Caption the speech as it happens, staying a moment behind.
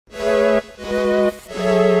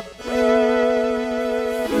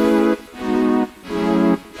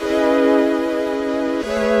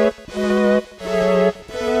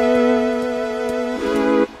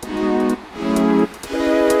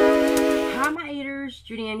Hi eaters,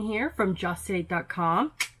 Julianne here from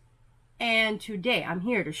justtoday.com, and today I'm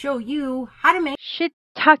here to show you how to make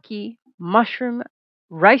Shiitake Mushroom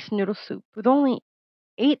Rice Noodle Soup with only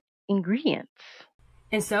 8 ingredients.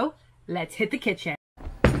 And so, let's hit the kitchen.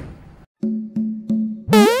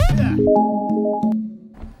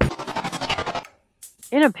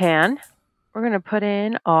 In a pan, we're going to put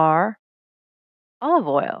in our olive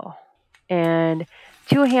oil and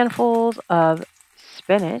 2 handfuls of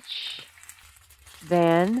spinach,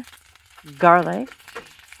 then garlic,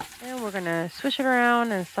 and we're going to swish it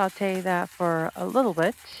around and saute that for a little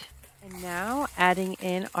bit. And now adding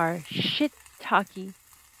in our shiitake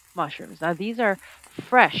mushrooms. Now these are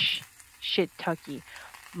fresh shiitake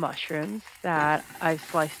mushrooms that I've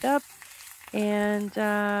sliced up, and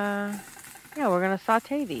yeah, we're going to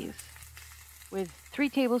saute these with 3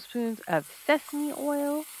 tablespoons of sesame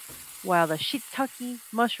oil. While the shiitake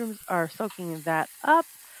mushrooms are soaking that up,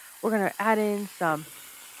 we're going to add in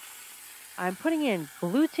I'm putting in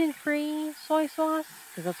gluten-free soy sauce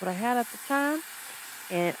because that's what I had at the time,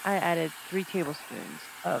 and I added 3 tablespoons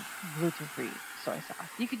of gluten-free soy sauce.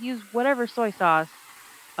 You could use whatever soy sauce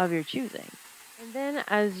of your choosing. And then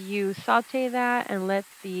as you saute that and let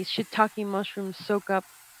the shiitake mushrooms soak up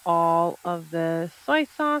all of the soy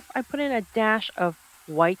sauce, I put in a dash of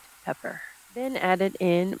white pepper. Then added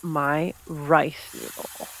in my rice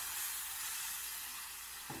noodle.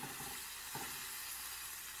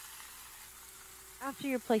 After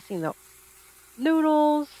you're placing the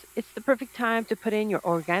noodles, it's the perfect time to put in your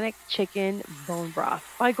organic chicken bone broth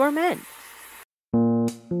by Gourmend.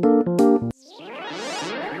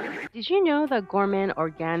 Did you know that Gourmand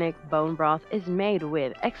organic bone broth is made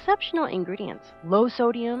with exceptional ingredients, low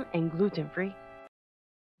sodium and gluten-free?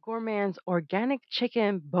 Gourmand's organic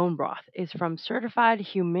chicken bone broth is from certified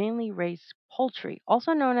humanely raised poultry,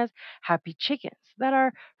 also known as happy chickens, that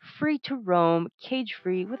are free to roam,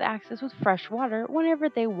 cage-free, with access with fresh water whenever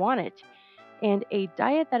they want it, and a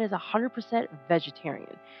diet that is 100%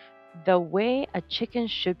 vegetarian, the way a chicken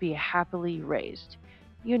should be happily raised.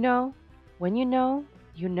 You know, when you know,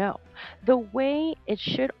 you know. The way it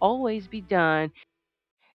should always be done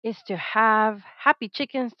is to have happy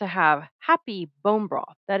chickens, to have happy bone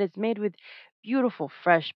broth that is made with beautiful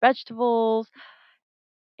fresh vegetables.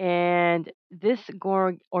 And this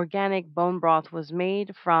organic bone broth was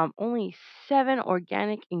made from only 7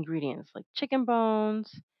 organic ingredients like chicken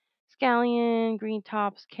bones, scallion, green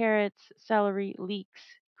tops, carrots, celery, leeks,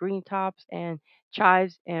 green tops, and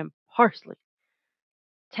chives and parsley.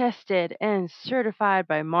 Tested and certified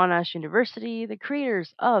by Monash University, the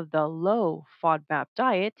creators of the low Fodmap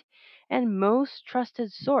diet, and most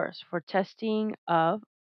trusted source for testing of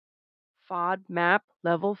Fodmap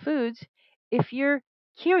level foods. If you're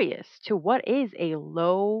curious to what is a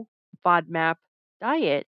low Fodmap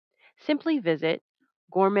diet, simply visit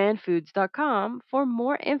gourmandfoods.com for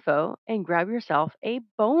more info and grab yourself a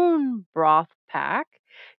bone broth pack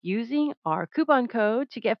using our coupon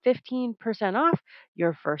code to get 15% off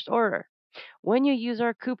your first order. When you use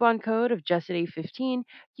our coupon code of JustToday15,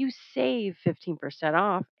 you save 15%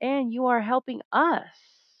 off and you are helping us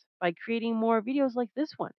by creating more videos like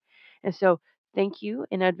this one. And so thank you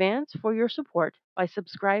in advance for your support by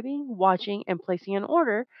subscribing, watching, and placing an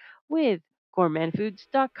order with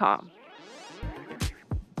gourmandfoods.com.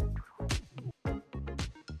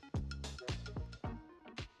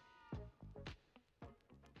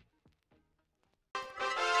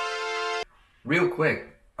 Real quick,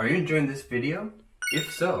 are you enjoying this video?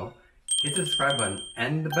 If so, hit the subscribe button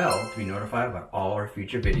and the bell to be notified about all our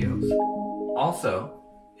future videos. Also,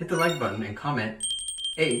 hit the like button and comment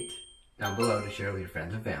 8 down below to share with your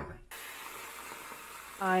friends and family.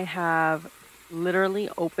 I have literally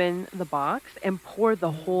opened the box and poured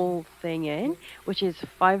the whole thing in, which is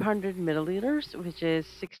 500 milliliters, which is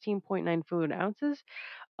 16.9 fluid ounces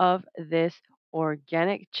of this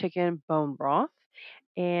organic chicken bone broth.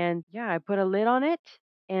 And yeah, I put a lid on it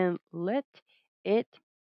and let it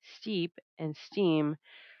steep and steam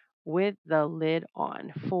with the lid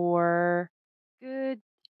on for good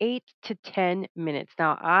 8 to 10 minutes.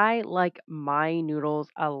 Now, I like my noodles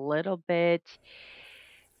a little bit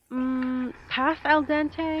past al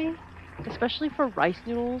dente, especially for rice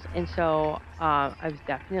noodles. And so I was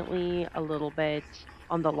definitely a little bit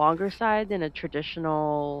on the longer side than a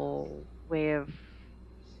traditional way of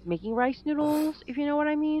making rice noodles, if you know what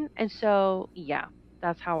I mean. And so, yeah,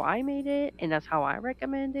 that's how I made it, and that's how I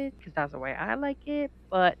recommend it, because that's the way I like it.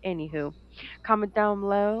 But anywho, comment down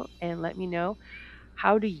below and let me know,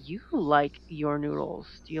 how do you like your noodles?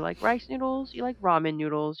 Do you like rice noodles? Do you like ramen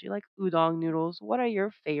noodles? Do you like udon noodles? What are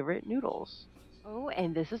your favorite noodles? Oh,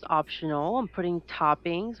 and this is optional. I'm putting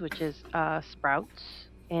toppings, which is sprouts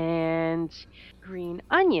and green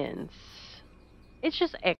onions. It's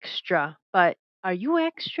just extra, but are you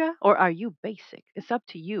extra or are you basic? It's up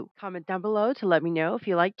to you. Comment down below to let me know if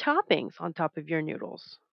you like toppings on top of your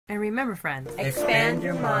noodles. And remember, friends, Expand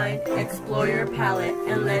your mind, explore your palate,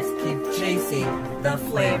 and let's keep chasing the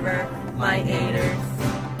flavor, my haters.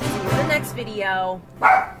 see you in the next video.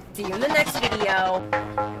 See you in the next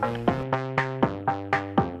video.